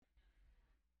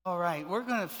All right, we're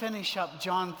going to finish up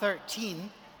John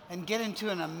 13 and get into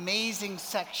an amazing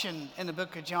section in the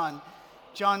book of John.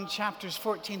 John chapters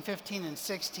 14, 15, and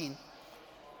 16.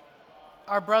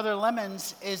 Our brother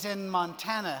Lemons is in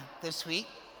Montana this week,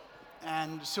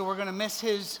 and so we're going to miss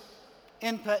his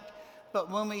input. But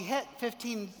when we hit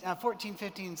 14,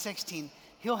 15, and 16,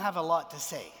 he'll have a lot to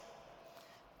say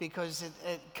because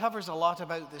it covers a lot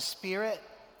about the Spirit,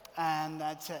 and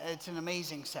it's an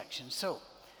amazing section. So,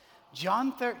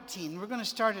 John 13, we're going to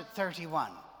start at 31.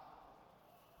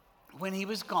 When he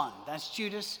was gone, that's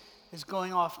Judas is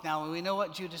going off now, and we know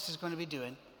what Judas is going to be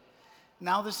doing.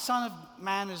 Now the Son of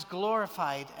Man is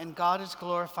glorified, and God is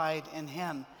glorified in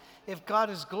him. If God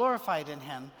is glorified in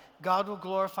him, God will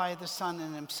glorify the Son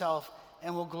in himself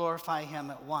and will glorify him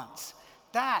at once.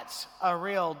 That's a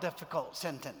real difficult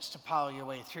sentence to plow your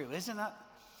way through, isn't it?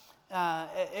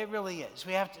 It really is.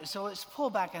 So let's pull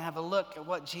back and have a look at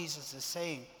what Jesus is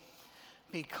saying,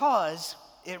 because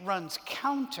it runs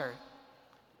counter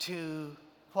to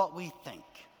what we think.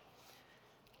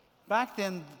 Back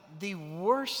then, the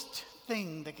worst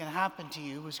thing that can happen to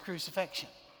you was crucifixion.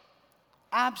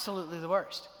 Absolutely the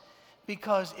worst.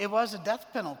 Because it was a death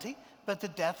penalty, but the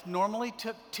death normally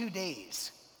took 2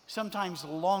 days, sometimes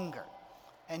longer.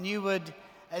 And you would,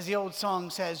 as the old song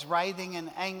says, writhing in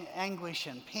anguish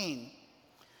and pain,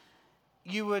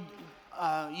 you would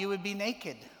be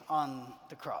naked on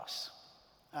the cross.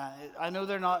 I know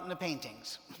they're not in the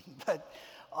paintings, but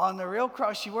on the real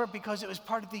cross you were, because it was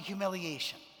part of the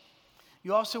humiliation.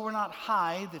 You also were not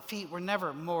high. The feet were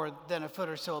never more than a foot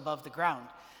or so above the ground,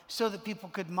 so that people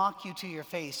could mock you to your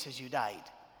face as you died.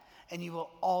 And you will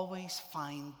always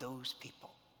find those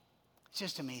people. It's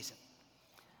just amazing.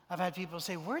 I've had people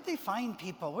say, where'd they find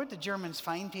people? Where'd the Germans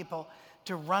find people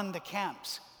to run the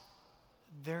camps?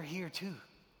 They're here too.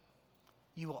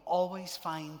 You will always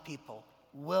find people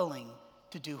willing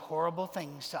to do horrible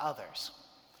things to others.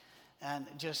 And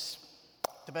just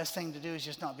the best thing to do is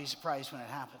just not be surprised when it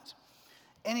happens.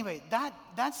 Anyway,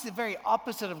 that's the very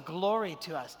opposite of glory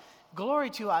to us. Glory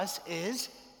to us is,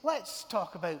 let's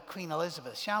talk about Queen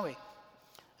Elizabeth, shall we?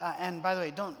 And by the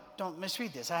way, don't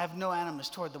misread this. I have no animus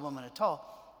toward the woman at all.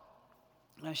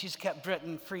 She's kept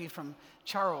Britain free from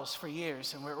Charles for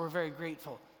years, and we're very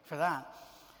grateful for that.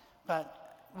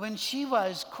 But when she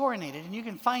was coronated, and you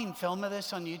can find film of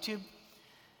this on YouTube,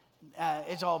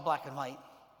 it's all black and white.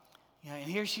 And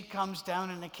here she comes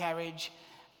down in a carriage,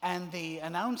 and the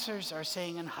announcers are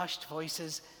saying in hushed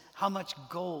voices how much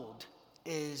gold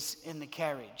is in the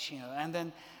carriage, and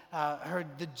then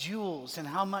the jewels and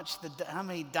how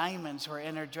many diamonds were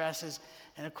in her dresses,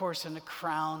 and of course in the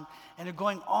crown, and they're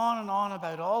going on and on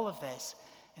about all of this.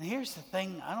 And here's the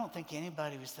thing: I don't think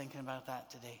anybody was thinking about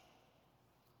that today.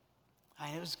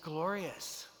 It was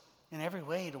glorious in every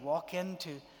way to walk into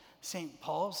St.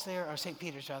 Paul's there, or St.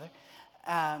 Peter's rather,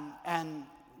 and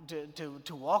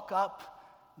to walk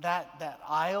up that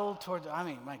aisle toward,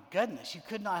 my goodness, you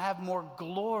could not have more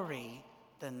glory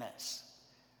than this.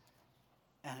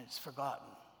 And it's forgotten.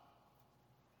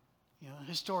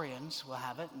 Historians will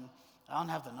have it, and I don't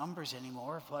have the numbers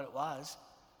anymore of what it was,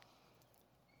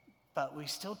 but we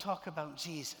still talk about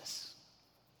Jesus,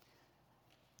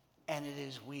 and it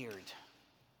is weird.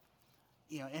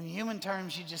 In human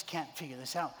terms, you just can't figure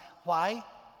this out. Why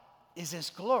is this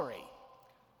glory?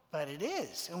 But it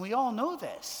is, and we all know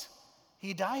this.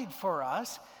 He died for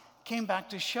us, came back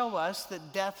to show us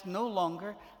that death no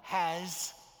longer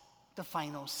has the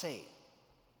final say.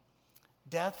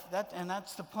 Death, and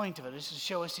that's the point of it, is to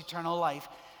show us eternal life.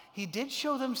 He did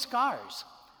show them scars.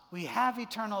 We have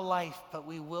eternal life, but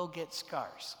we will get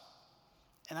scars.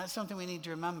 And that's something we need to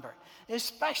remember,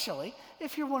 especially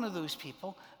if you're one of those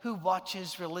people who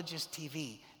watches religious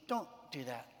TV. Don't do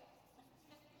that.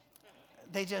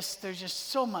 There's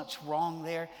just so much wrong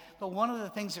there. But one of the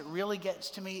things that really gets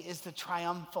to me is the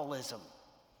triumphalism.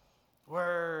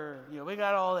 Where, we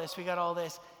got all this.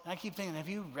 And I keep thinking, have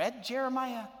you read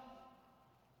Jeremiah?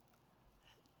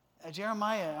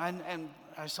 Jeremiah, and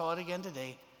I saw it again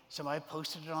today. Somebody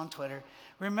posted it on Twitter.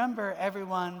 Remember,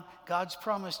 everyone, God's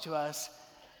promise to us,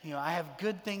 I have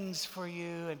good things for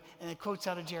you. And it quotes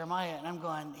out of Jeremiah. And I'm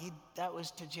going, that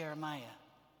was to Jeremiah.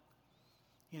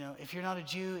 If you're not a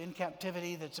Jew in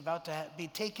captivity that's about to be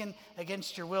taken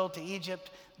against your will to Egypt,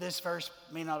 this verse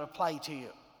may not apply to you.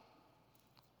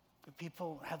 But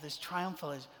people have this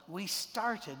triumphalism. We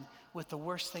started with the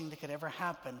worst thing that could ever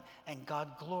happen, and God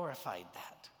glorified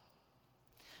that.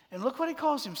 And look what he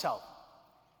calls himself.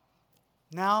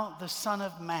 Now the Son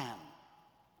of Man.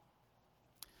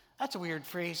 That's a weird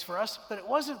phrase for us, but it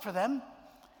wasn't for them.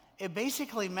 It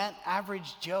basically meant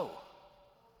average Joe.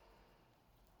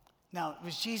 Now,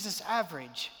 was Jesus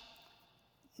average?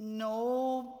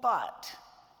 No, but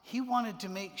he wanted to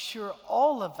make sure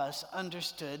all of us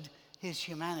understood his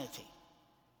humanity.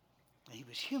 He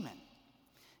was human.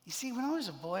 You see, when I was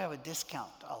a boy, I would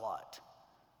discount a lot.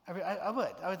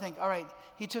 I would think, all right,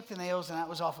 he took the nails and that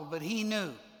was awful, but he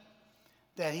knew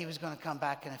that he was going to come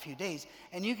back in a few days.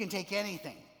 And you can take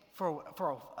anything for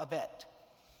a bet.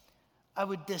 I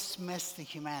would dismiss the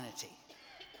humanity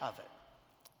of it.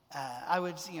 I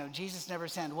would, Jesus never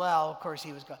sinned. Well, of course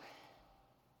he was God.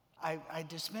 I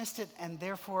dismissed it, and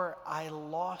therefore I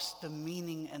lost the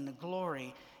meaning and the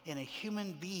glory in a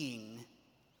human being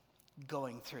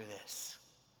going through this,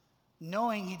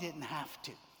 knowing he didn't have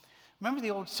to. Remember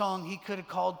the old song, he could have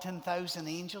called 10,000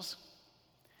 angels?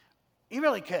 He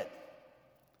really could.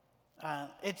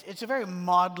 It's a very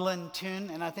maudlin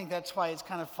tune, and I think that's why it's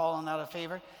kind of fallen out of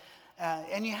favor.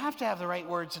 And you have to have the right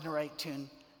words in the right tune,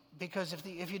 because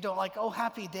if you don't like, oh,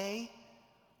 happy day,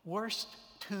 worst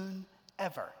tune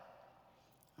ever.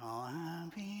 Oh,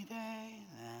 happy day,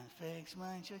 that fix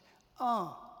my joy.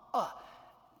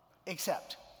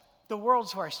 Except the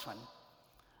world's worst one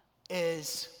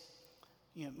is,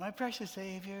 my precious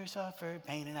Savior suffered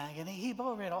pain and agony. He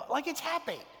bore it all. Like it's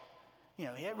happy.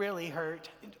 It really hurt.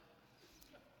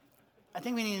 I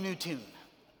think we need a new tune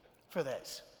for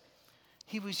this.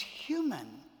 He was human,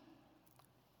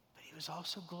 but he was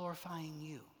also glorifying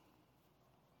you,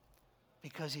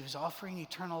 because he was offering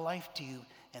eternal life to you,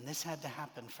 and this had to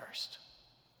happen first.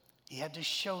 He had to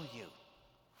show you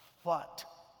what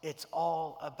it's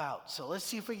all about. So let's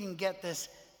see if we can get this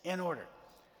in order.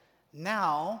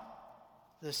 Now,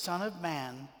 the Son of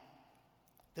Man,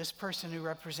 this person who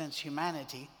represents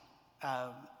humanity,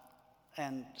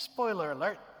 and spoiler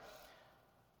alert,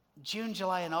 June,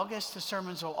 July, and August, the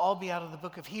sermons will all be out of the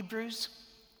book of Hebrews.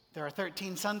 There are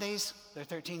 13 Sundays, there are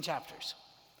 13 chapters.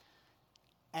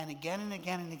 And again and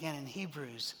again and again in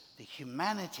Hebrews, the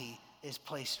humanity is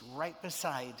placed right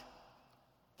beside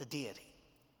the deity.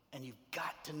 And you've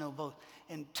got to know both.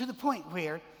 And to the point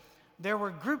where there were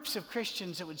groups of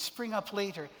Christians that would spring up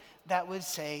later that would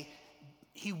say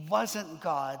he wasn't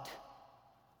God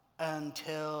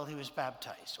until he was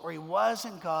baptized, or he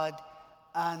wasn't God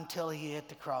until he hit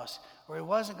the cross, or he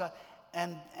wasn't God.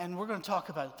 And we're going to talk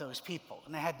about those people.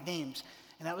 And they had names.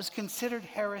 And that was considered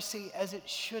heresy, as it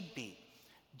should be.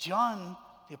 John,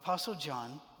 the Apostle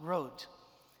John, wrote,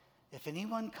 if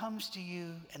anyone comes to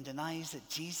you and denies that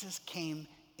Jesus came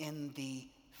in the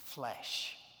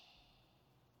flesh,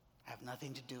 have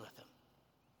nothing to do with him.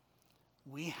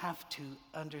 We have to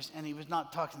understand, and he was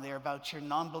not talking there about your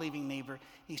non-believing neighbor.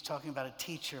 He's talking about a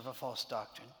teacher of a false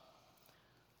doctrine.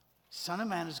 Son of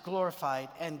Man is glorified,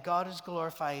 and God is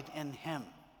glorified in him.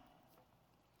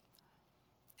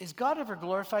 Is God ever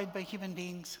glorified by human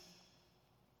beings?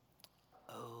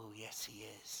 Oh, yes, he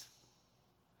is.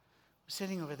 We're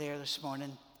sitting over there this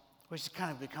morning, which has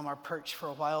kind of become our perch for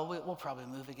a while. We'll probably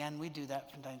move again. We do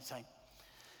that from time to time.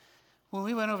 When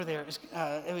we went over there,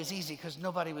 it was easy because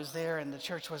nobody was there and the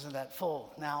church wasn't that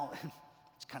full. Now,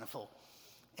 it's kind of full.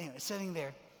 Anyway, sitting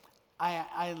there,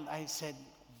 I said,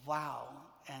 wow.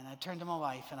 And I turned to my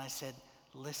wife and I said,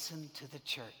 listen to the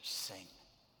church sing.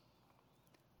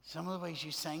 Some of the ways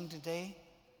you sang today,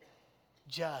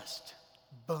 just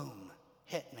boom,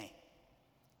 hit me.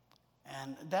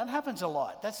 And that happens a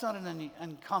lot. That's not an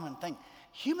uncommon thing.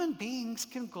 Human beings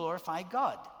can glorify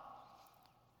God,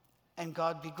 and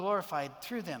God be glorified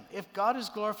through them. If God is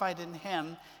glorified in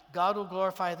him, God will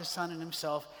glorify the Son in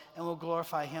himself and will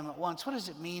glorify him at once. What does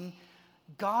it mean?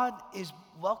 God is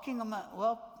welcoming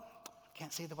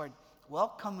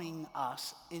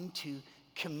us into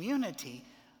community,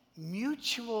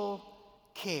 mutual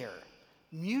care,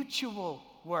 mutual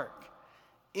work.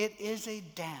 It is a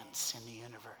dance in the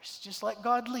universe. Just let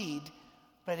God lead,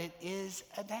 but it is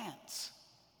a dance.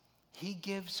 He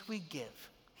gives, we give.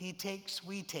 He takes,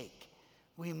 we take.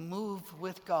 We move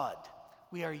with God.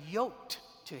 We are yoked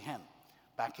to him.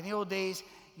 Back in the old days,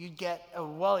 you'd get a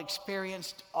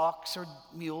well-experienced ox or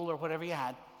mule or whatever you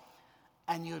had,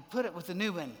 and you would put it with the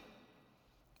new one,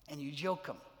 and you'd yoke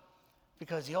them,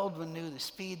 because the old one knew the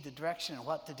speed, the direction, and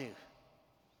what to do.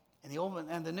 And the old one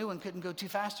and the new one couldn't go too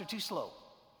fast or too slow.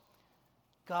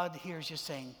 God here is just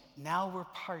saying, now we're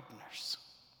partners.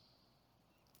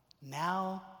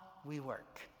 Now we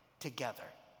work together.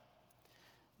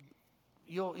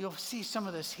 You'll see some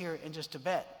of this here in just a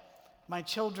bit. My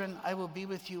children, I will be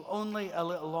with you only a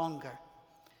little longer.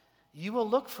 You will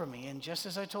look for me, and just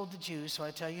as I told the Jews, so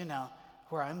I tell you now,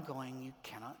 where I'm going, you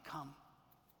cannot come.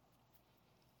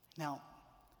 Now,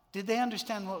 did they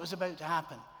understand what was about to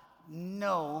happen?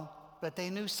 No, but they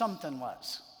knew something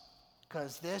was,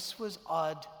 because this was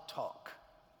odd talk.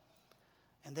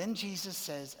 And then Jesus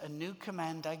says, a new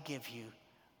command I give you,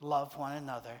 love one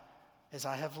another. As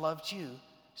I have loved you,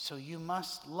 so you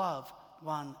must love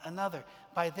one another.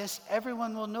 By this,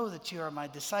 everyone will know that you are my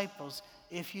disciples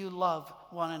if you love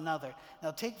one another.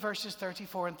 Now take verses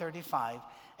 34 and 35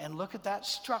 and look at that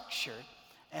structure,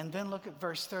 and then look at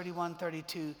verse 31,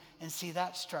 32 and see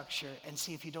that structure and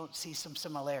see if you don't see some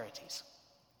similarities.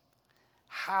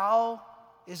 How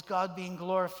is God being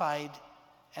glorified,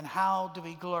 and how do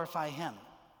we glorify him?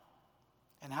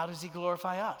 And how does he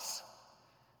glorify us?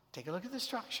 Take a look at the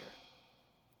structure.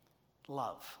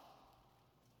 Love.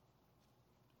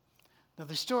 Now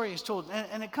the story is told,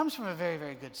 and it comes from a very,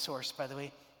 very good source, by the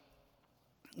way.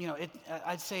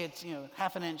 I'd say it's,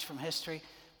 half an inch from history,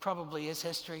 probably is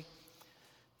history.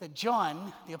 That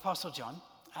John, the Apostle John,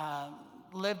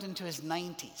 lived into his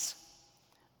 90s.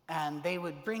 And they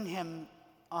would bring him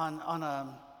on a,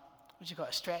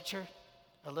 a stretcher,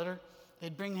 a litter.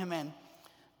 They'd bring him in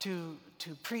to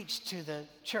preach to the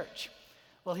church.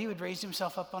 Well, he would raise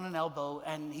himself up on an elbow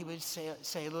and he would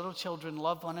say, little children,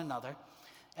 love one another.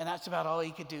 And that's about all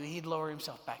he could do. He'd lower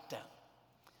himself back down.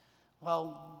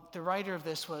 Well, the writer of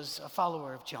this was a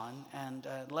follower of John and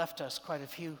left us quite a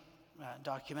few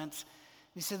documents.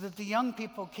 He said that the young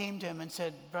people came to him and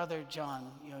said, Brother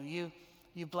John,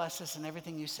 you bless us in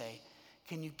everything you say.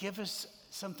 Can you give us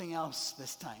something else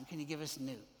this time? Can you give us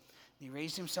new? And he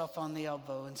raised himself on the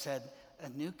elbow and said, a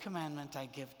new commandment I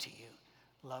give to you.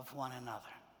 Love one another.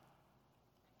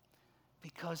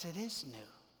 Because it is new.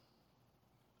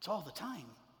 It's all the time.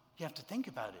 You have to think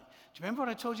about it. Do you remember what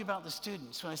I told you about the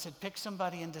students when I said pick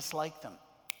somebody and dislike them?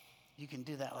 You can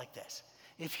do that like this.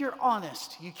 If you're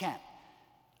honest, you can.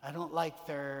 I don't like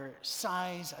their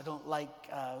size. I don't like,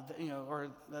 or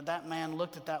that man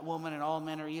looked at that woman and all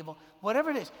men are evil.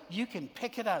 Whatever it is, you can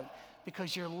pick it out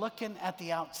because you're looking at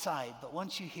the outside. But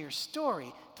once you hear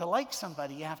story, to like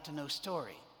somebody, you have to know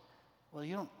story.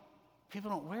 Well, people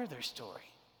don't wear their story.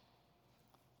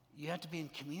 You have to be in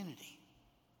community.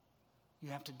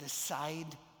 You have to decide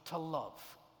to love.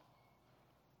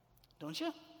 Don't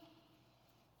you?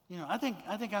 I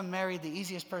think I'm married, the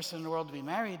easiest person in the world to be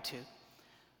married to.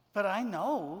 But I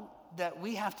know that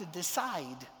we have to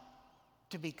decide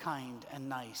to be kind and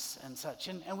nice and such.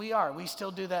 And we are. We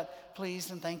still do that,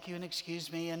 please and thank you and excuse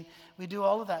me. And we do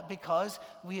all of that because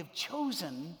we have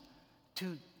chosen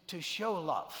to show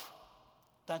love.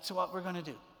 That's what we're going to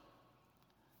do.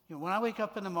 When I wake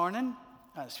up in the morning,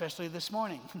 especially this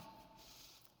morning,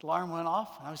 the alarm went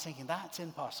off and I was thinking, that's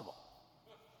impossible.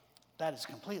 That is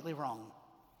completely wrong.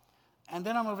 And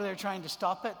then I'm over there trying to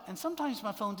stop it, and sometimes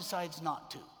my phone decides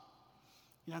not to.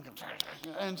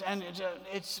 And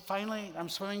it's finally, I'm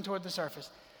swimming toward the surface.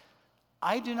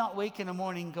 I do not wake in the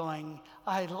morning going,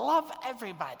 I love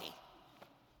everybody.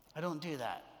 I don't do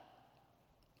that.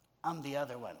 I'm the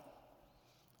other one.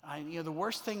 The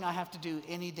worst thing I have to do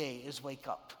any day is wake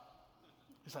up.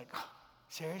 It's like,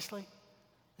 seriously?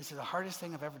 This is the hardest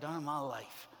thing I've ever done in my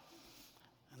life.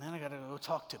 And then I got to go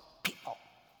talk to people.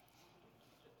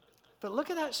 But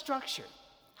look at that structure.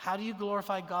 How do you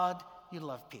glorify God? You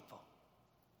love people.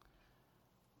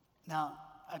 Now,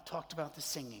 I talked about the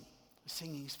singing. The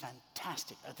singing is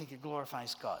fantastic. I think it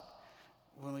glorifies God.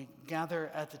 When we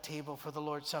gather at the table for the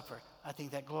Lord's Supper, I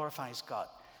think that glorifies God.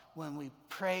 When we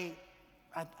pray,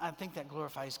 I think that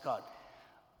glorifies God.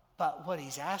 But what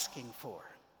he's asking for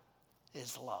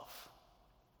is love.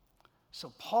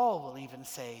 So Paul will even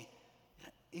say,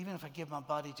 even if I give my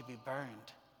body to be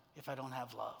burned, if I don't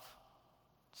have love,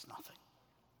 it's nothing.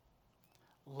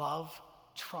 Love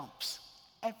trumps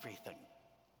everything.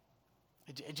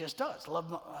 It just does.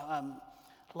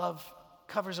 Love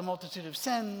covers a multitude of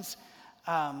sins.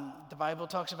 The Bible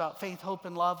talks about faith, hope,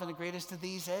 and love, and the greatest of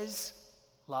these is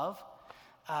love.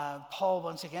 Paul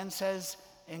once again says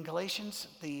in Galatians,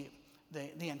 the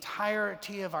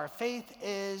entirety of our faith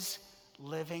is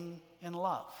living in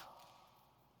love.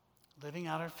 Living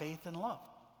out our faith in love.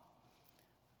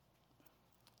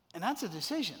 And that's a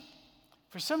decision.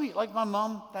 For some of you, like my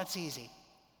mom, that's easy.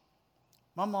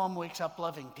 My mom wakes up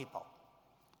loving people.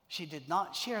 She did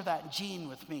not share that gene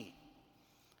with me.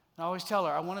 And I always tell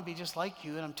her, I want to be just like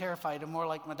you, and I'm terrified I'm more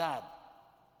like my dad.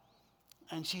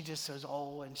 And she just says,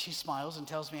 oh, and she smiles and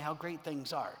tells me how great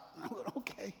things are. I went,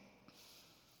 okay.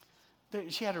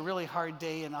 She had a really hard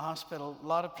day in the hospital, a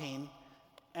lot of pain.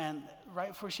 And right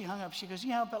before she hung up, she goes,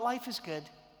 yeah, but life is good.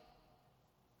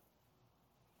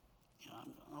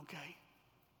 Okay.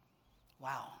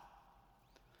 Wow.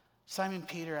 Simon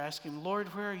Peter asked him, Lord,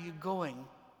 where are you going?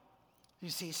 You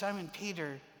see, Simon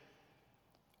Peter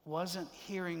wasn't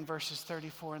hearing verses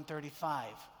 34 and 35.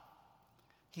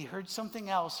 He heard something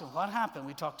else, and what happened?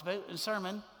 We talked about it in the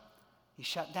sermon. He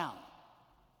shut down.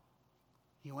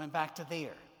 He went back to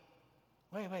there.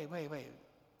 Wait.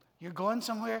 You're going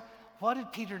somewhere? What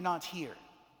did Peter not hear?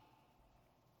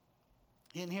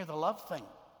 He didn't hear the love thing.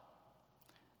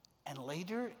 And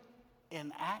later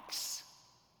in Acts,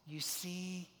 you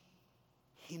see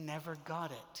he never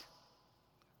got it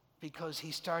because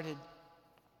he started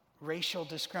racial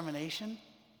discrimination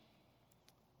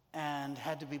and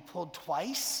had to be pulled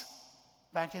twice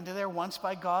back into there, once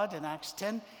by God in Acts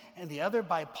 10, and the other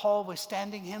by Paul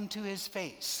withstanding him to his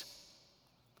face.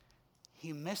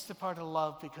 He missed the part of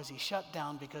love because he shut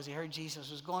down because he heard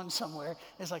Jesus was going somewhere.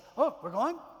 It's like, oh, we're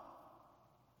going?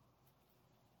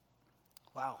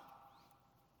 Wow.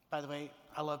 By the way,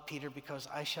 I love Peter because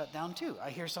I shut down too. I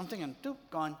hear something and doop,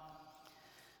 gone.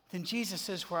 Then Jesus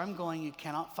says, where I'm going, you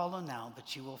cannot follow now,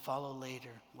 but you will follow later.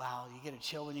 Wow, you get a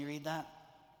chill when you read that?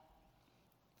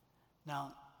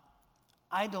 Now,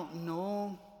 I don't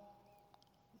know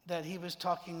that he was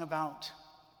talking about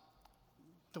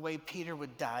the way Peter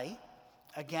would die.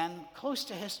 Again, close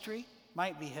to history,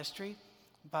 might be history,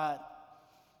 but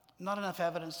not enough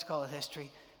evidence to call it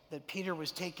history, that Peter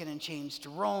was taken and changed to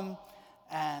Rome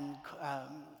and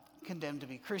condemned to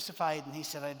be crucified. And he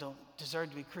said, I don't deserve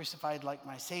to be crucified like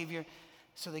my Savior.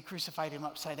 So they crucified him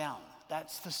upside down.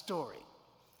 That's the story.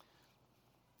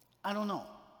 I don't know.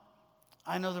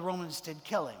 I know the Romans did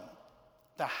kill him.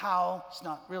 The how is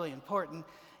not really important.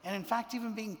 And in fact,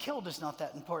 even being killed is not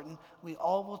that important. We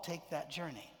all will take that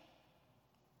journey.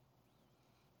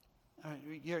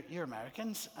 You're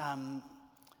Americans.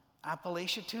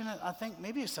 Appalachia tune, I think,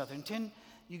 maybe a southern tune.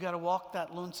 You got to walk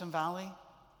that lonesome valley.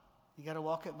 You got to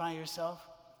walk it by yourself.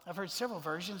 I've heard several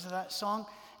versions of that song,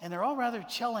 and they're all rather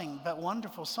chilling but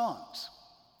wonderful songs.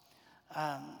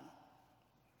 I'm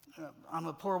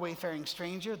a poor wayfaring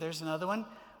stranger. There's another one.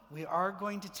 We are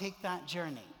going to take that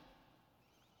journey.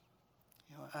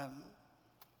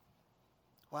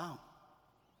 Wow.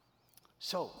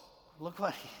 So, look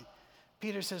what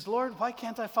Peter says, Lord, why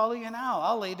can't I follow you now?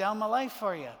 I'll lay down my life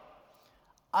for you.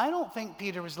 I don't think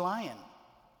Peter was lying.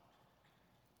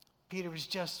 Peter was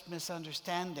just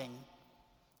misunderstanding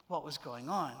what was going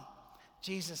on.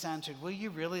 Jesus answered, will you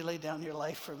really lay down your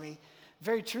life for me?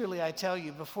 Very truly, I tell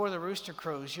you, before the rooster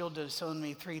crows, you'll disown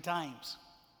me 3 times.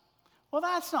 Well,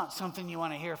 that's not something you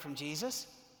want to hear from Jesus.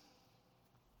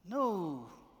 No,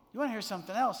 you want to hear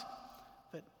something else.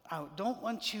 But I don't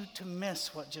want you to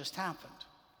miss what just happened.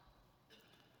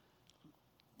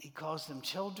 He calls them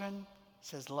children,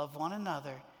 says love one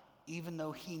another, even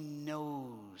though he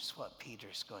knows what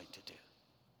Peter's going to do.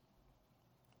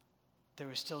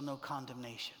 There is still no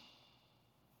condemnation.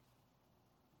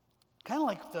 Kind of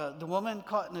like the woman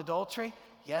caught in adultery.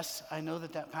 Yes, I know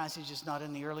that passage is not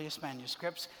in the earliest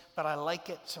manuscripts, but I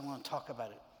like it, so I'm going to talk about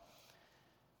it.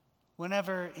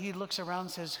 Whenever he looks around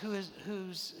and says,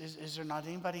 is there not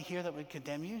anybody here that would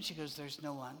condemn you? And she goes, there's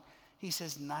no one. He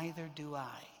says, neither do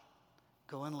I.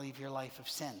 Go and leave your life of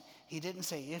sin. He didn't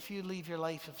say, if you leave your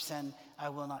life of sin, I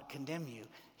will not condemn you.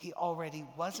 He already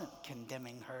wasn't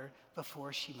condemning her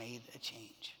before she made a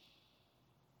change.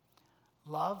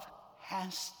 Love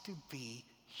has to be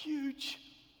huge.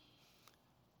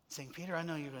 Saying, Peter, I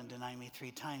know you're going to deny me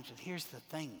 3 times, but here's the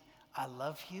thing. I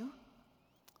love you,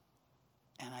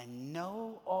 and I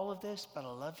know all of this, but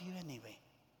I love you anyway.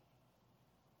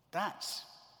 Do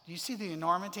you see the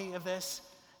enormity of this?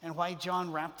 And why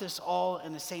John wrapped this all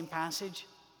in the same passage?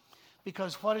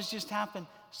 Because what has just happened?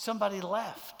 Somebody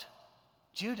left.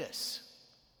 Judas.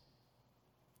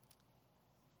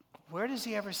 Where does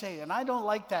he ever say, and I don't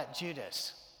like that,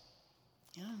 Judas?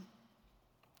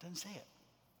 Doesn't say it.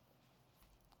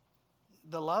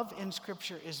 The love in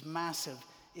Scripture is massive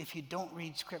if you don't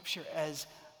read Scripture as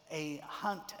a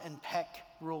hunt and peck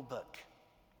rule book.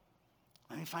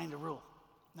 Let me find a rule.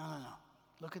 No.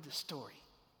 Look at the story.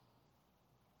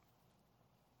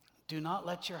 Do not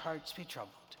let your hearts be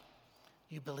troubled.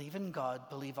 You believe in God,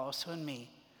 believe also in me.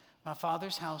 My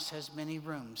Father's house has many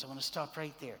rooms. I want to stop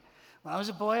right there. When I was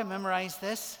a boy, I memorized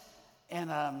this in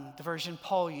the version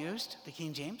Paul used, the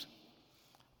King James.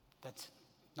 That's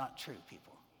not true,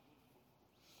 people.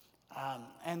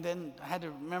 And then I had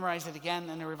to memorize it again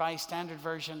in the Revised Standard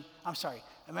Version.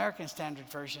 American Standard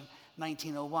Version,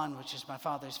 1901, which is my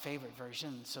father's favorite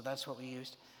version, so that's what we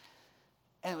used.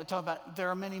 And we talk about there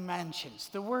are many mansions.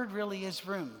 The word really is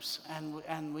rooms,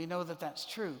 and we know that that's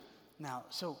true. Now,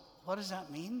 so what does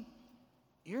that mean?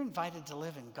 You're invited to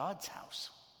live in God's house.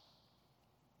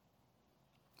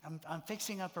 I'm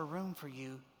fixing up a room for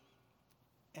you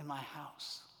in my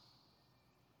house.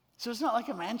 So it's not like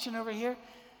a mansion over here.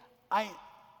 I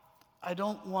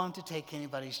don't want to take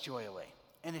anybody's joy away.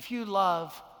 And if you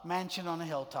love Mansion on a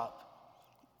Hilltop,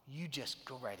 you just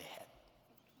go right ahead.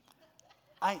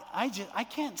 I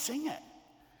can't sing it.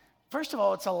 First of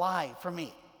all, it's a lie for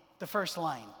me, the first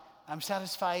line. I'm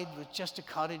satisfied with just a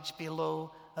cottage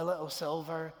below, a little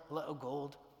silver, a little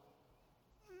gold.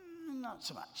 Not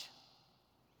so much.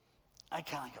 I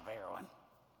kind of like a bigger one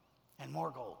and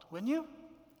more gold, wouldn't you?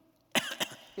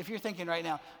 If you're thinking right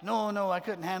now, no, I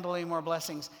couldn't handle any more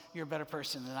blessings, you're a better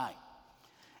person than I.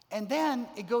 And then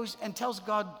it goes and tells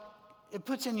God, it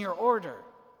puts in your order.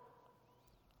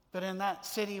 But in that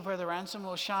city where the ransom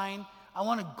will shine, I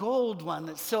want a gold one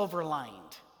that's silver lined.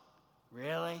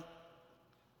 Really?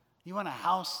 You want a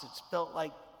house that's built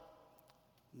like,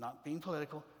 not being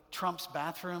political, Trump's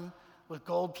bathroom with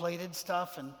gold plated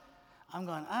stuff? And I'm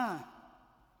going,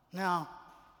 no.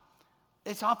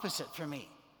 It's opposite for me.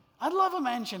 I'd love a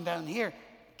mansion down here.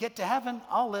 Get to heaven,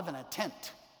 I'll live in a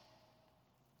tent.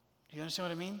 Do you understand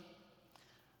what I mean?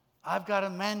 I've got a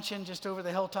mansion just over the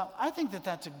hilltop. I think that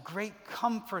that's a great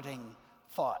comforting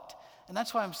thought. And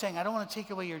that's why I'm saying I don't want to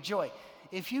take away your joy.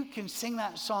 If you can sing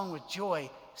that song with joy,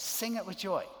 sing it with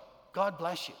joy. God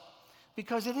bless you.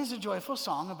 Because it is a joyful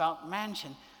song about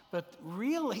mansion. But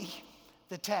really,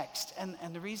 the text, and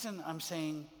the reason I'm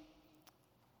saying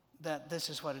that this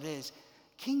is what it is,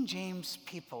 King James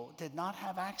people did not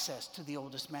have access to the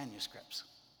oldest manuscripts.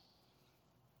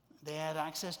 They had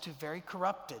access to very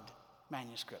corrupted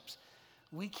manuscripts.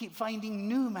 We keep finding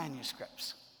new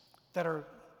manuscripts that are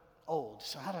old.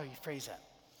 So how do you phrase that?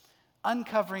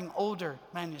 Uncovering older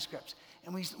manuscripts.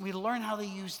 And we learn how they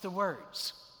use the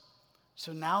words.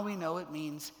 So now we know it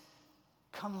means,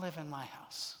 come live in my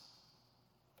house.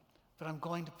 But I'm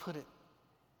going to put it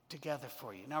together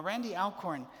for you. Now, Randy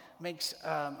Alcorn makes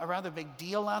a rather big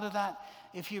deal out of that.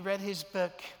 If you read his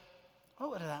book,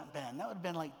 what would that have been? That would have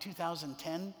been like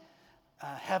 2010,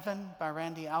 Heaven by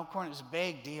Randy Alcorn. It was a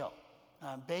big deal,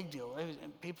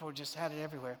 people just had it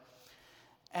everywhere.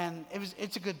 And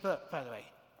it's a good book, by the way.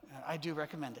 I do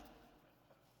recommend it.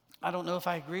 I don't know if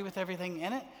I agree with everything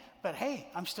in it, but hey,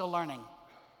 I'm still learning.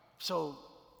 So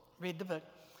read the book.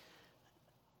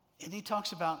 And he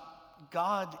talks about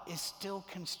God is still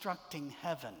constructing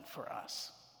heaven for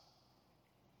us.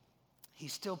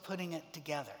 He's still putting it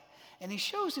together. And he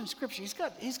shows in Scripture,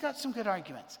 he's got some good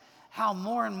arguments, how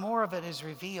more and more of it is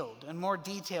revealed and more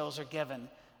details are given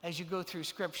as you go through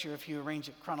Scripture if you arrange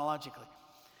it chronologically.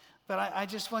 But I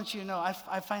just want you to know,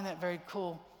 I find that very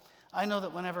cool. I know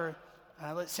that whenever,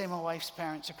 let's say my wife's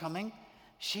parents are coming,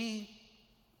 she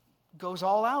goes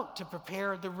all out to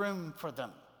prepare the room for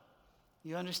them.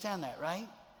 You understand that, right?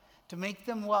 To make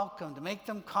them welcome, to make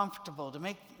them comfortable, to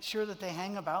make sure that they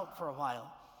hang about for a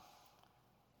while.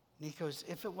 And he goes,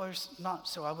 if it was not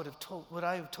so, would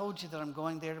I have told you that I'm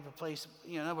going there to replace,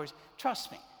 in other words,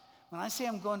 trust me. When I say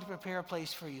I'm going to prepare a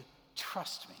place for you,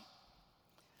 trust me.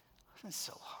 It's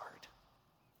so hard.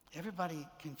 Everybody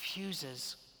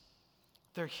confuses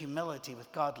their humility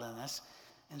with godliness.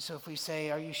 And so if we say,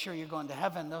 are you sure you're going to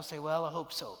heaven? They'll say, well, I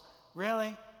hope so.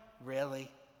 Really? Really?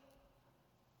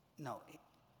 No.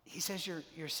 He says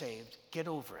you're saved. Get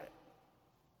over it.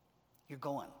 You're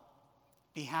going.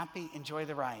 Be happy. Enjoy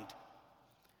the ride.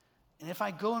 And if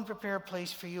I go and prepare a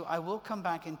place for you, I will come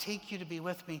back and take you to be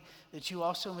with me, that you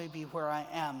also may be where I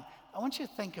am. I want you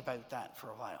to think about that for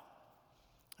a while.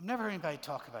 I've never heard anybody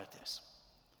talk about this.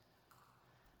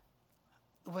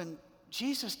 When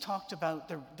Jesus talked about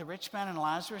the rich man and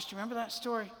Lazarus, do you remember that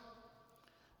story?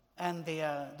 And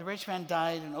the rich man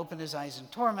died and opened his eyes in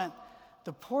torment.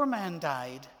 The poor man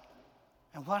died,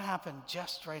 and what happened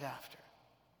just right after?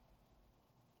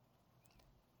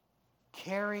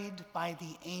 Carried by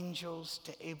the angels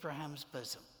to Abraham's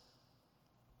bosom.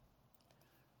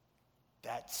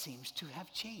 That seems to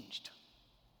have changed.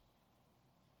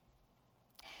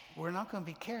 We're not going to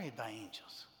be carried by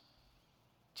angels.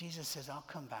 Jesus says, I'll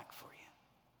come back for you.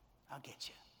 I'll get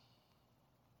you.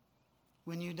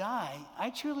 When you die, I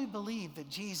truly believe that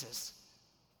Jesus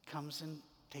comes and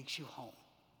takes you home.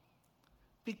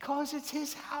 Because it's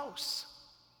his house.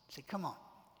 Say, come on,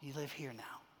 you live here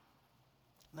now.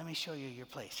 Let me show you your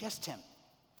place. Yes, Tim.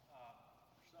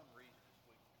 For some reason, this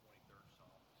week, the 23rd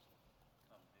Psalm has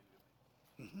come new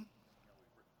to me. Mm-hmm.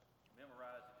 You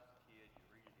memorize it as a kid, you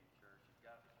read it in church, you've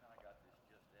kind of got this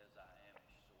just as I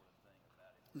am-ish sort of thing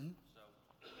about it. Mm-hmm.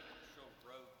 So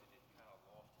rote that it kind of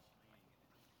lost its meaning,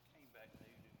 and it came back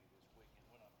new to me this week.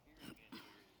 And what I'm hearing in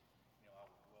here is, I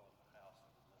will dwell in the house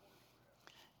of the Lord forever.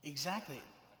 Exactly.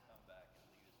 He's going to come back and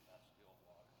lead us by still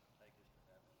water, take us to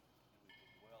heaven, and we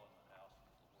will dwell in the house of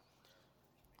the Lord forever.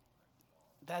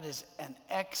 That is an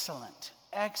excellent,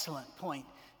 excellent point.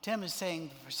 Tim is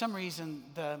saying for some reason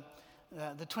the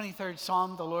The 23rd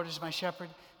Psalm, the Lord is my shepherd,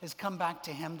 has come back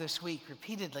to him this week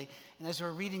repeatedly. And as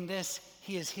we're reading this,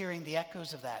 he is hearing the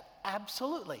echoes of that.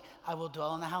 Absolutely. I will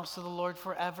dwell in the house of the Lord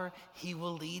forever. He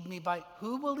will lead me by,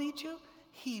 who will lead you?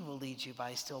 He will lead you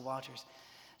by still waters.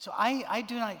 So I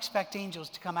do not expect angels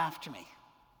to come after me.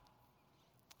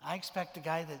 I expect the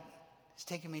guy that is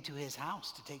taking me to his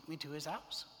house to take me to his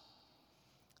house.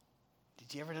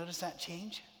 Did you ever notice that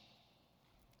change?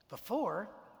 Before,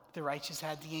 the righteous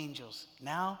had the angels.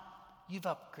 Now, you've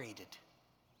upgraded.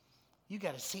 You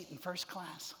got a seat in first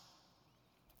class.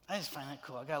 I just find that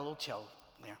cool. I got a little chill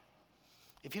there.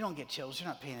 If you don't get chills, you're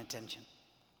not paying attention.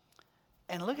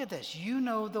 And look at this. You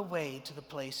know the way to the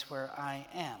place where I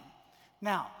am.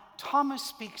 Now, Thomas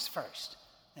speaks first.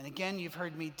 And again, you've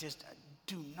heard me just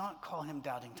do not call him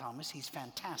Doubting Thomas. He's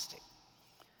fantastic.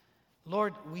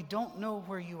 Lord, we don't know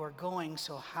where you are going,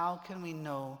 so how can we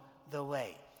know the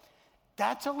way?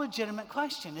 That's a legitimate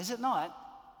question, is it not?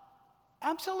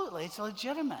 Absolutely, it's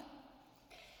legitimate.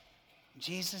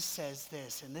 Jesus says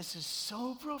this, and this is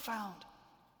so profound.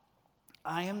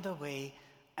 I am the way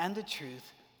and the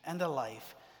truth and the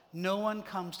life. No one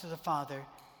comes to the Father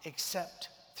except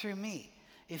through me.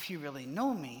 If you really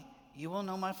know me, you will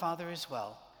know my Father as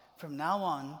well. From now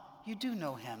on, you do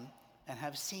know him and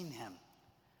have seen him.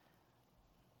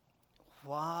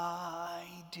 Why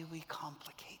do we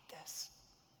complicate this?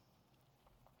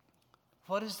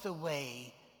 What is the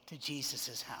way to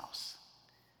Jesus' house?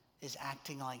 Is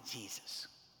acting like Jesus.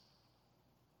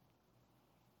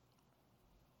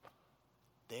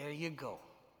 There you go.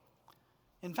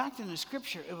 In fact, in the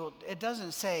scripture, it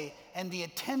doesn't say, and the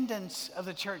attendance of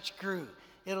the church grew.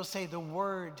 It'll say the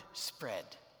word spread.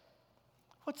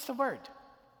 What's the word?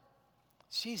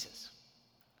 It's Jesus.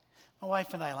 My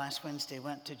wife and I last Wednesday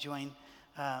went to join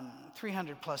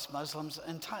 300 plus Muslims.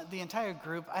 The entire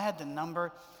group, I had the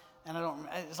number, and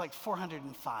it was like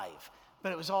 405.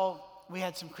 But it was all, we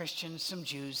had some Christians, some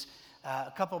Jews,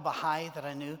 a couple Baha'i that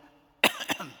I knew.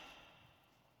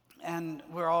 And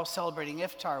we're all celebrating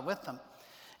iftar with them.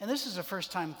 And this is the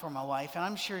first time for my wife, and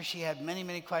I'm sure she had many,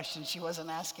 many questions she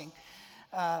wasn't asking.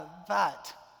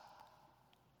 But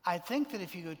I think that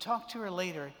if you go talk to her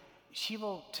later, she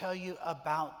will tell you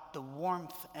about the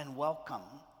warmth and welcome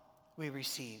we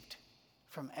received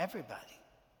from everybody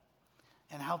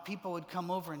and how people would come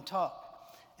over and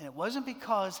talk. And it wasn't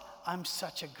because I'm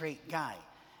such a great guy.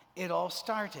 It all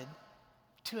started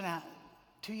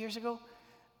 2 years ago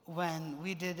when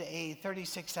we did a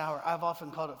 36-hour, I've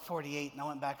often called it 48, and I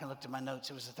went back and looked at my notes.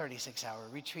 It was a 36-hour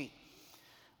retreat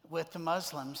with the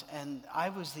Muslims, and I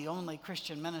was the only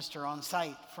Christian minister on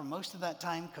site for most of that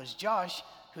time because Josh,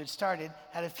 who had started,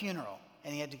 had a funeral,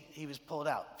 and he was pulled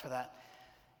out for that.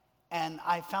 And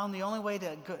I found the only way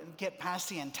to get past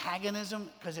the antagonism,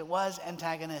 because it was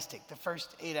antagonistic. The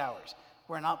first 8 hours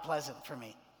were not pleasant for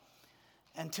me.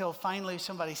 Until finally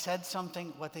somebody said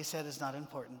something, what they said is not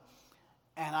important.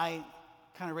 And I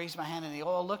kind of raised my hand and they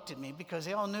all looked at me because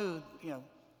they all knew,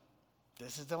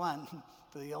 this is the one,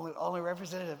 the only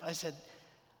representative. I said,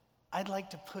 I'd like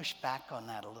to push back on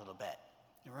that a little bit.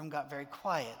 The room got very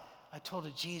quiet. I told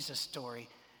a Jesus story.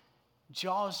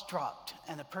 Jaws dropped,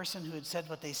 and the person who had said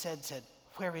what they said,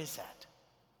 where is that?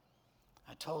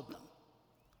 I told them.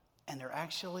 And they're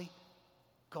actually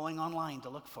going online to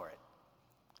look for it.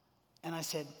 And I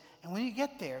said, and when you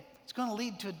get there, it's going to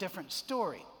lead to a different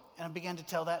story. And I began to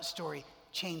tell that story,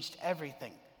 changed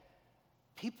everything.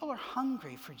 People are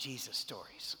hungry for Jesus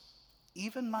stories.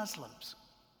 Even Muslims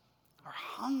are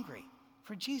hungry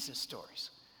for Jesus stories.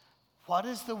 What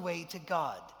is the way to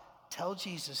God? Tell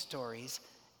Jesus stories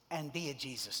and be a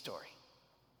Jesus story.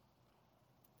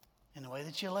 In the way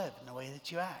that you live, in the way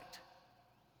that you act.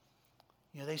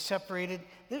 They separated.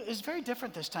 It was very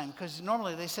different this time because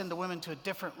normally they send the women to a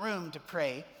different room to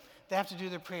pray. They have to do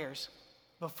their prayers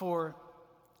before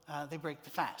they break the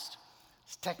fast.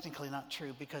 It's technically not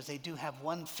true because they do have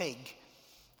one fig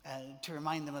to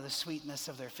remind them of the sweetness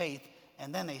of their faith.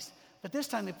 And then but this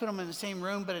time they put them in the same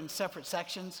room but in separate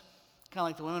sections, kind of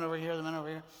like the women over here, the men over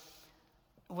here.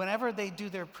 Whenever they do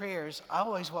their prayers, I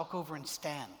always walk over and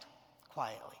stand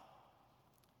quietly,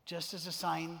 just as a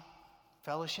sign,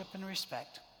 fellowship and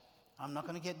respect. I'm not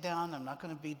going to get down. I'm not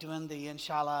going to be doing the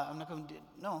inshallah. I'm not going to do,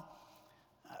 no.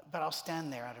 But I'll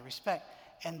stand there out of respect.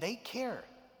 And they care.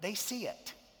 They see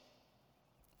it.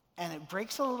 And it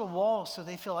breaks a little wall so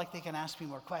they feel like they can ask me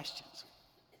more questions.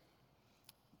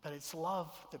 But it's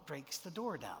love that breaks the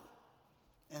door down.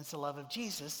 And it's the love of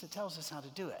Jesus that tells us how to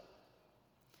do it.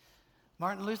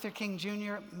 Martin Luther King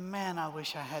Jr., man, I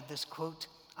wish I had this quote.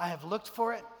 I have looked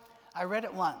for it. I read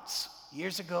it once,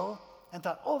 years ago, and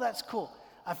thought, oh, that's cool.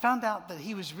 I found out that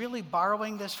he was really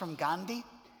borrowing this from Gandhi,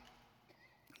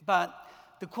 but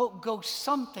the quote goes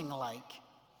something like,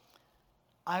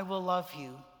 I will love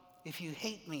you. If you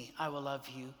hate me, I will love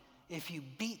you. If you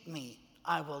beat me,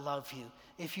 I will love you.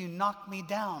 If you knock me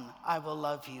down, I will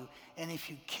love you. And if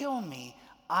you kill me,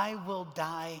 I will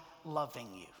die loving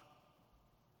you.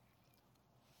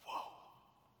 Whoa.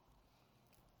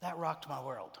 That rocked my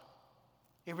world.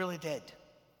 It really did.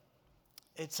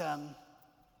 It's not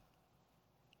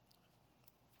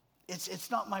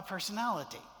my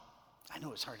personality. I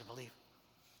know it's hard to believe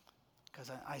because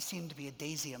I seem to be a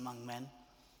daisy among men.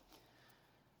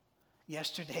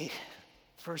 Yesterday,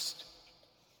 first,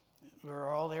 we were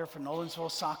all there for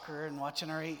Nolensville soccer and watching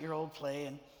our 8-year-old play,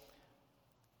 and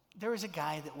there was a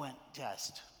guy that went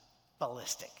just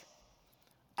ballistic,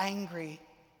 angry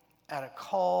at a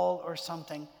call or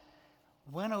something,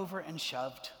 went over and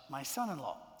shoved my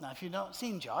son-in-law. Now, if you don't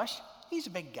seen Josh, he's a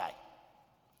big guy.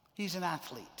 He's an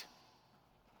athlete.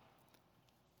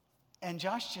 And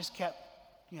Josh just kept,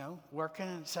 working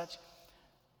and such.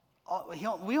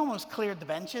 We almost cleared the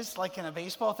benches, like in a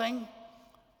baseball thing,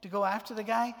 to go after the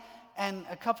guy. And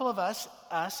a couple of us,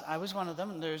 I was one of them,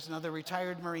 and there's another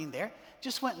retired Marine there,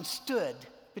 just went and stood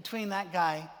between that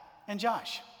guy and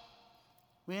Josh.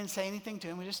 We didn't say anything to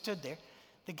him, we just stood there.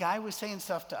 The guy was saying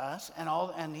stuff to us,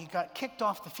 and he got kicked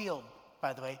off the field,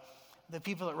 by the way. The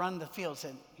people that run the field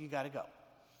said, you got to go.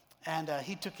 And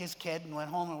he took his kid and went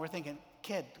home, and we're thinking,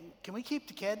 kid, can we keep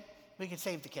the kid? We could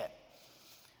save the kid.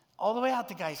 All the way out,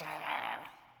 the guy's,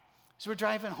 so we're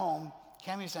driving home.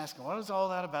 Cammie's asking, what is all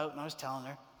that about? And I was telling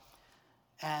her.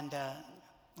 And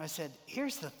I said,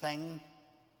 here's the thing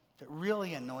that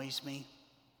really annoys me.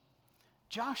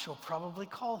 Josh will probably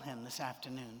call him this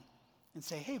afternoon and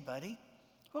say, hey, buddy,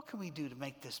 what can we do to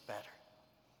make this better?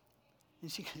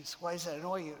 And she goes, why does that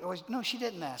annoy you? No, she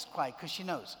didn't ask why, because she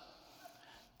knows.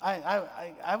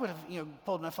 I would have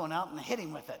pulled my phone out and hit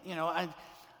him with it.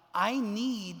 I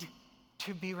need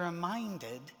to be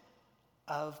reminded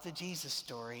of the Jesus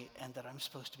story and that I'm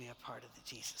supposed to be a part of the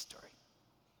Jesus story.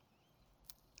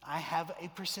 I have a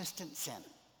persistent sin,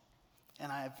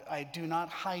 and I do not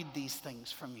hide these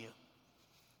things from you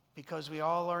because we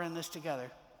all are in this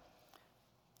together.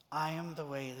 I am the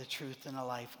way, the truth, and the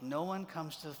life. No one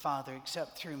comes to the Father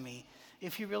except through me.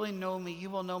 If you really know me, you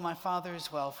will know my Father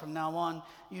as well. From now on,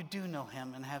 you do know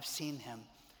him and have seen him.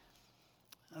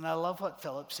 And I love what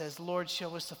Philip says, Lord,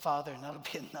 show us the Father, and that'll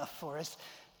be enough for us.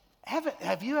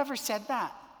 Have you ever said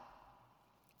that?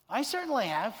 I certainly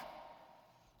have.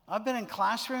 I've been in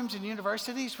classrooms and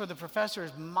universities where the professor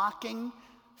is mocking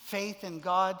faith in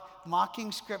God,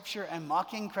 mocking Scripture, and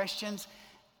mocking Christians.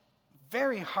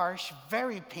 Very harsh,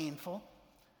 very painful.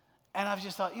 And I've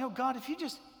just thought, God, if you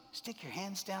just stick your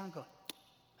hands down and go,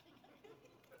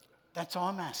 that's all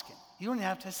I'm asking. You don't even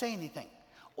have to say anything.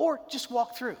 Or just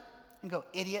walk through and go,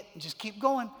 idiot, and just keep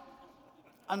going.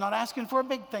 I'm not asking for a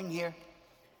big thing here.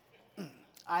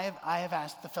 I have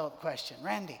asked the Philip question.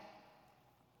 Randy.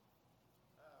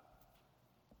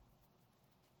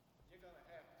 You're going to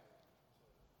have to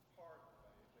pardon me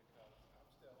because I'm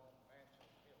still on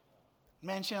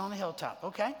Mansion on the hilltop,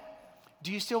 okay.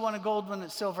 Do you still want a gold one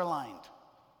that's silver lined?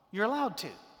 You're allowed to.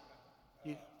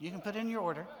 You can put in your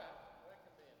order. That can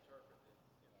be interpreted,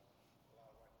 a lot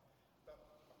of ways. But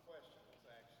my question is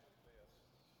actually this.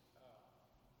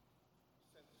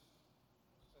 Since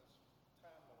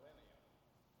time millennium,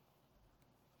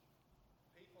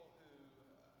 people who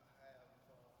have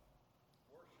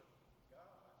worshiped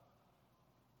God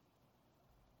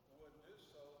would do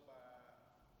so by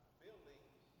building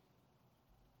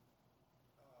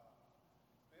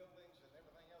buildings and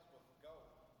everything else with gold.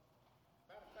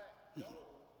 Matter of fact,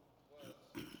 gold was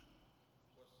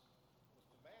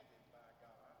demanded by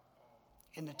God on.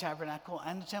 In the tabernacle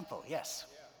and the temple, yes.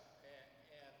 Yeah,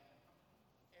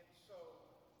 and so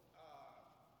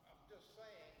I'm just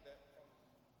saying that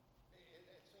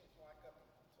it seems like up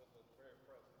to the very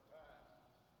present time,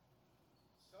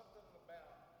 something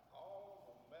about all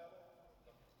the metal,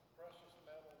 the precious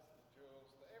metals, the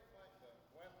jewels, everything, the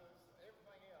windows,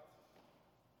 everything else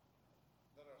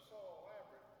that are so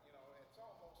elaborate, it's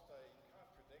almost a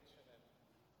contradiction in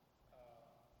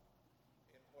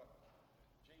what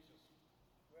Jesus,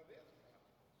 well, it is a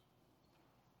contradiction.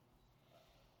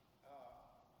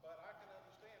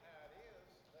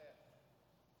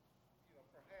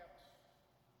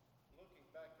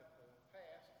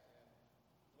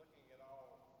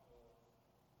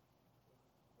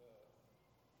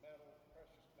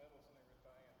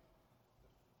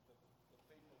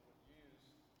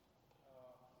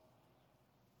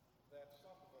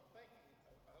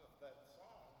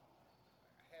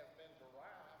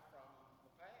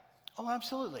 Oh,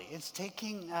 absolutely. It's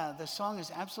taking, the song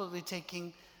is absolutely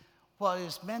taking what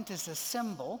is meant as a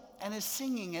symbol and is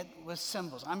singing it with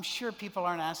symbols. I'm sure people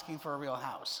aren't asking for a real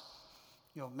house,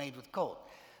 made with gold.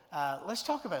 Let's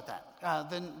talk about that.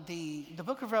 The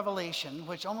book of Revelation,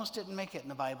 which almost didn't make it in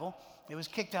the Bible, it was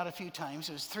kicked out a few times.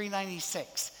 It was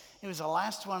 396. It was the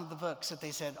last one of the books that they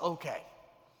said, okay.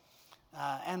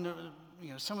 And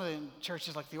some of the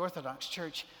churches, like the Orthodox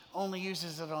Church, only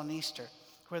uses it on Easter,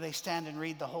 where they stand and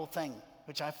read the whole thing,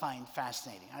 which I find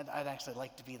fascinating. I'd actually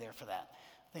like to be there for that.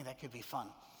 I think that could be fun.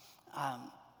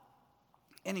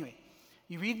 Anyway,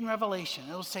 you read in Revelation,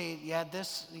 it'll say you had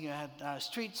this, you had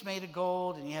streets made of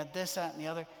gold, and you had this, that, and the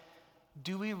other.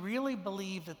 Do we really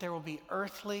believe that there will be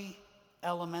earthly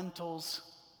elementals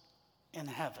in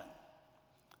heaven?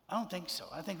 I don't think so.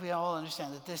 I think we all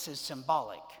understand that this is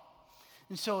symbolic.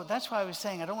 And so that's why I was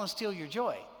saying I don't want to steal your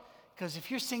joy. Because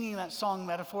if you're singing that song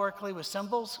metaphorically with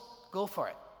symbols, go for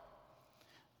it.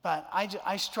 But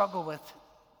I struggle with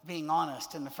being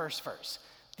honest in the first verse.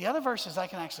 The other verses I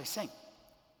can actually sing.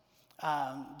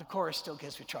 The chorus still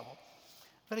gives me trouble.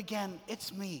 But again,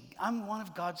 it's me. I'm one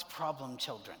of God's problem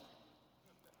children.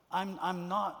 I'm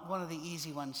not one of the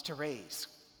easy ones to raise.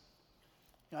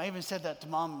 I even said that to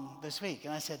Mom this week.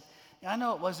 And I said, I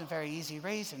know it wasn't very easy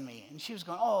raising me. And she was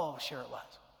going, oh, sure it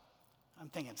was. I'm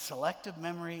thinking selective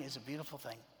memory is a beautiful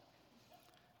thing.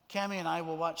 Cammie and I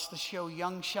will watch the show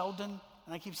Young Sheldon.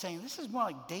 And I keep saying, this is more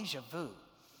like deja vu.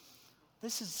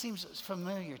 Seems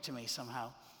familiar to me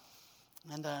somehow.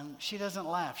 And she doesn't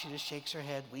laugh. She just shakes her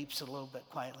head, weeps a little bit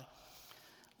quietly.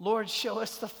 Lord, show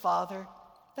us the Father.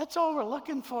 That's all we're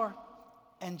looking for.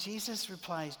 And Jesus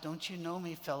replies, don't you know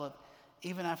me, Philip,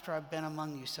 even after I've been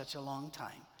among you such a long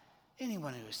time?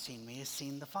 Anyone who has seen me has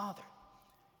seen the Father.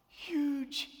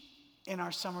 Huge in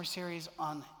our summer series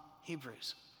on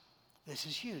Hebrews. This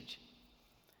is huge.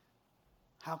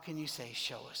 How can you say,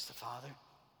 show us the Father?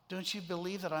 Don't you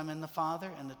believe that I'm in the Father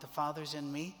and that the Father's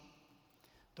in me?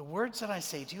 The words that I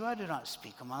say to you, I do not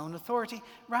speak on my own authority.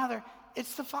 Rather,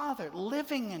 it's the Father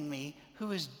living in me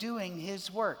who is doing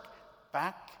his work.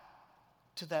 Back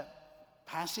to that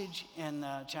passage in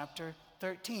chapter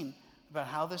 13 about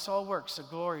how this all works, the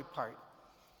glory part.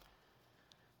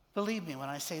 Believe me when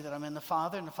I say that I'm in the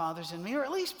Father and the Father's in me, or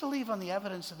at least believe on the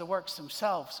evidence of the works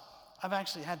themselves. I've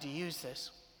actually had to use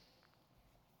this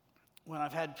when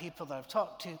I've had people that I've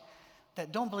talked to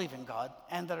that don't believe in God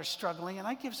and that are struggling, and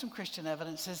I give some Christian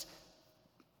evidences.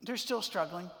 They're still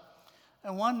struggling.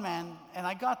 And one man, and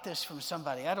I got this from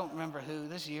somebody, I don't remember who,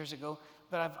 this is years ago,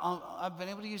 but I've been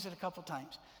able to use it a couple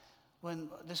times. When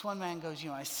this one man goes,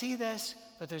 I see this,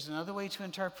 but there's another way to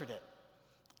interpret it.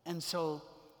 And so,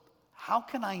 how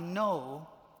can I know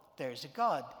there's a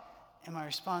God? And my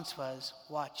response was,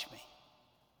 watch me.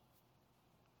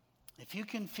 If you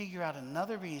can figure out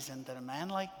another reason that a man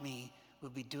like me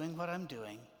would be doing what I'm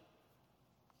doing,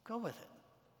 go with it.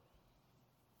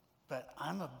 But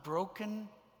I'm a broken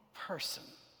person,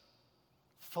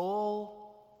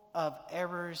 full of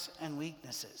errors and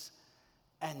weaknesses,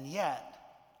 and yet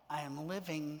I am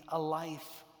living a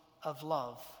life of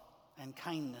love and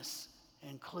kindness,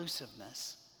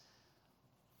 inclusiveness.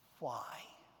 Why?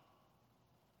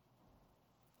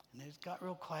 And it got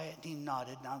real quiet and he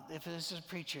nodded. Now, if this is a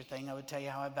preacher thing, I would tell you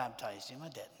how I baptized him. I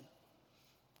didn't.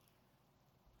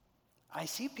 I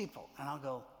see people and I'll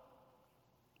go,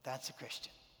 that's a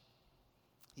Christian.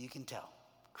 You can tell.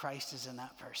 Christ is in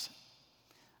that person.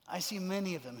 I see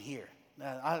many of them here.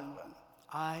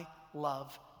 I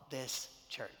love this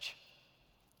church.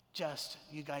 Just,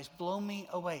 you guys blow me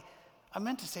away. I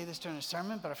meant to say this during a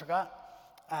sermon, but I forgot.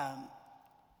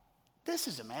 This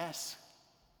is a mess.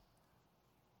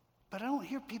 But I don't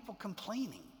hear people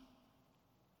complaining.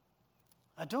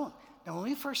 I don't. Now, when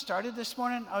we first started this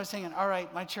morning, I was thinking, all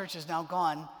right, my church is now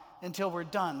gone until we're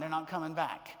done. They're not coming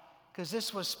back. Because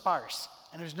this was sparse,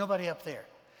 and there's nobody up there.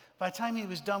 By the time he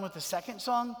was done with the second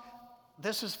song,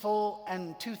 this was full,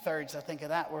 and 2/3, I think, of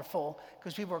that were full,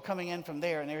 because people were coming in from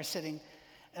there, and they were sitting.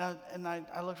 And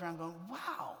I looked around going,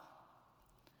 wow,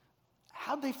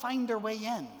 how'd they find their way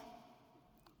in?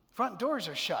 Front doors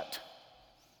are shut.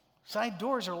 Side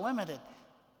doors are limited.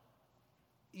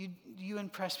 You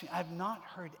impressed me. I've not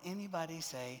heard anybody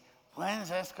say, when is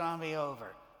this going to be over?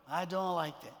 I don't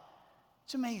like it.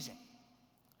 It's amazing.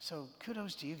 So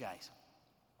kudos to you guys.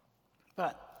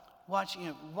 But watch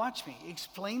me.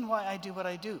 Explain why I do what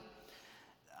I do.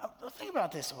 Think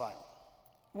about this a while.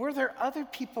 Were there other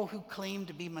people who claimed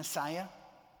to be Messiah?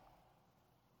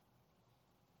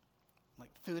 Like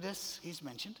Theudas, he's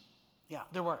mentioned. Yeah,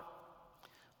 there were.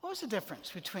 What was the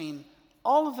difference between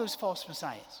all of those false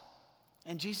messiahs?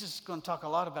 And Jesus is going to talk a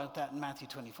lot about that in Matthew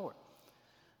 24.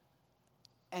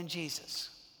 and Jesus?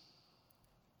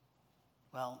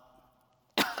 Well,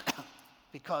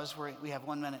 because we have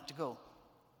 1 minute to go.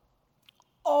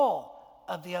 All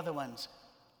of the other ones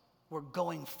were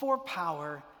going for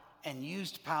power and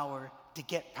used power to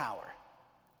get power.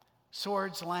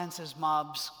 Swords, lances,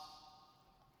 mobs.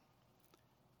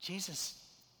 Jesus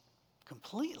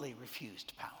completely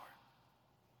refused power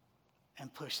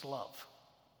and pushed love.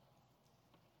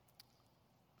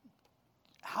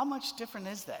 How much different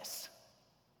is this?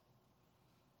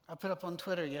 I put up on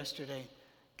Twitter yesterday,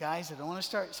 guys, I don't want to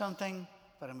start something,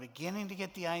 but I'm beginning to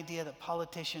get the idea that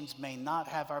politicians may not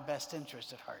have our best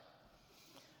interest at heart.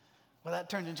 Well, that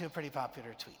turned into a pretty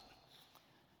popular tweet.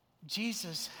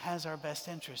 Jesus has our best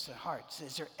interest at heart.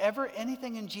 Is there ever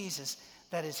anything in Jesus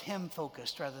that is him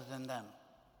focused rather than them?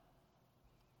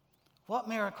 What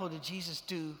miracle did Jesus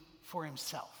do for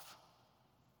himself?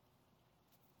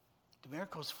 The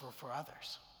miracles were for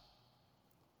others.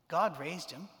 God raised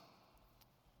him.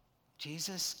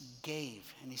 Jesus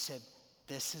gave, and he said,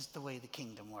 this is the way the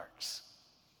kingdom works.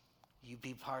 You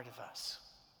be part of us.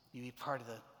 You be part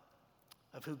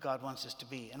of who God wants us to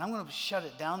be. And I'm going to shut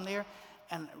it down there.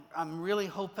 And I'm really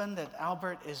hoping that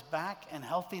Albert is back and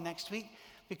healthy next week,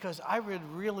 because I would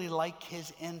really like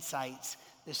his insights,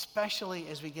 especially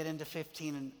as we get into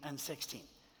 15 and 16.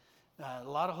 A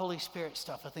lot of Holy Spirit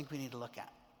stuff I think we need to look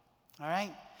at. All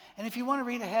right? And if you want to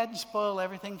read ahead and spoil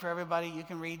everything for everybody, you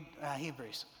can read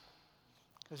Hebrews,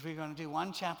 because we're going to do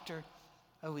 1 chapter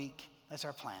a week. That's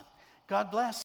our plan. God bless.